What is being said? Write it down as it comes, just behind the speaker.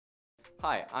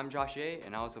Hi, I'm Josh Ye,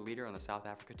 and I was a leader on the South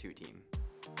Africa 2 team.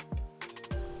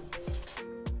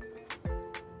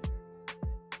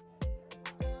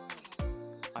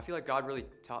 I feel like God really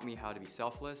taught me how to be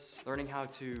selfless, learning how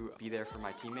to be there for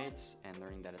my teammates and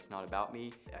learning that it's not about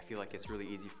me. I feel like it's really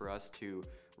easy for us to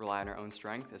rely on our own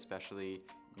strength, especially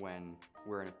when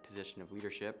we're in a position of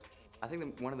leadership. I think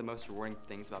that one of the most rewarding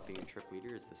things about being a trip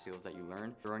leader is the skills that you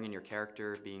learn. Growing in your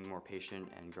character, being more patient,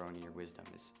 and growing in your wisdom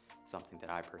is something that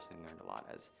I personally learned a lot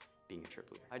as being a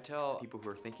trip leader. I tell people who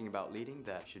are thinking about leading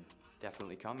that should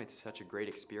definitely come. It's such a great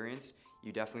experience.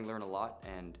 You definitely learn a lot,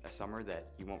 and a summer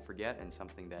that you won't forget and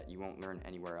something that you won't learn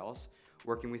anywhere else.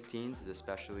 Working with teens is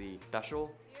especially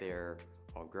special. They're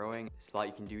all growing. There's a lot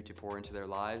you can do to pour into their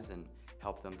lives and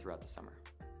help them throughout the summer.